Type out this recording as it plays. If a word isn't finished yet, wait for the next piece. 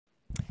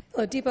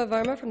Hello, Deepa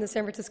Varma from the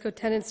San Francisco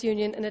Tenants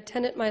Union, and a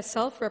tenant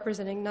myself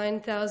representing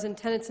 9,000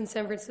 tenants in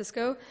San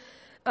Francisco.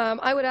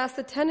 I would ask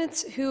the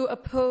tenants who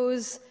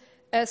oppose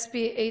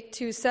SB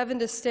 827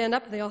 to stand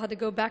up. They all had to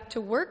go back to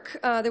work.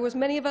 There was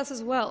many of us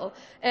as well.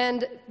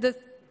 And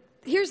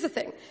here's the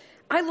thing.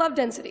 I love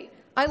density.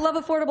 I love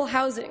affordable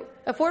housing.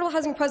 Affordable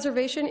housing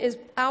preservation is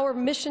our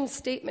mission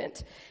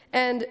statement.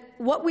 And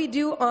what we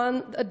do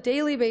on a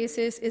daily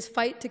basis is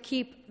fight to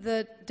keep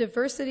the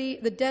diversity,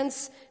 the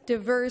dense,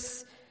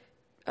 diverse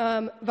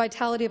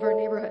vitality of our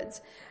neighborhoods.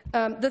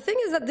 The thing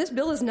is that this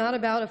bill is not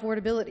about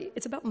affordability.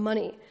 It's about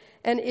money.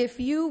 And if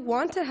you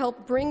want to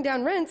help bring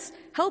down rents,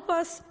 help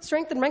us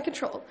strengthen rent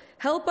control.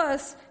 Help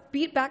us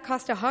beat back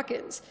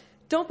Costa-Hawkins.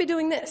 Don't be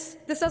doing this.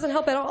 This doesn't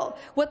help at all.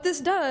 What this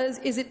does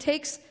is it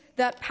takes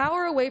that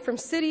power away from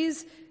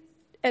cities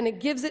and it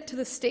gives it to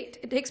the state.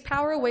 It takes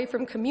power away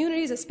from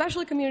communities,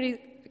 especially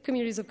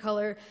communities of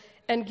color,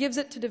 and gives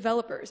it to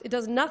developers. It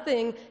does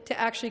nothing to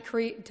actually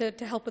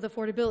to help with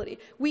affordability.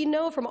 We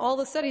know from all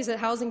the studies that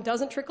housing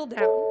doesn't trickle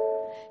down.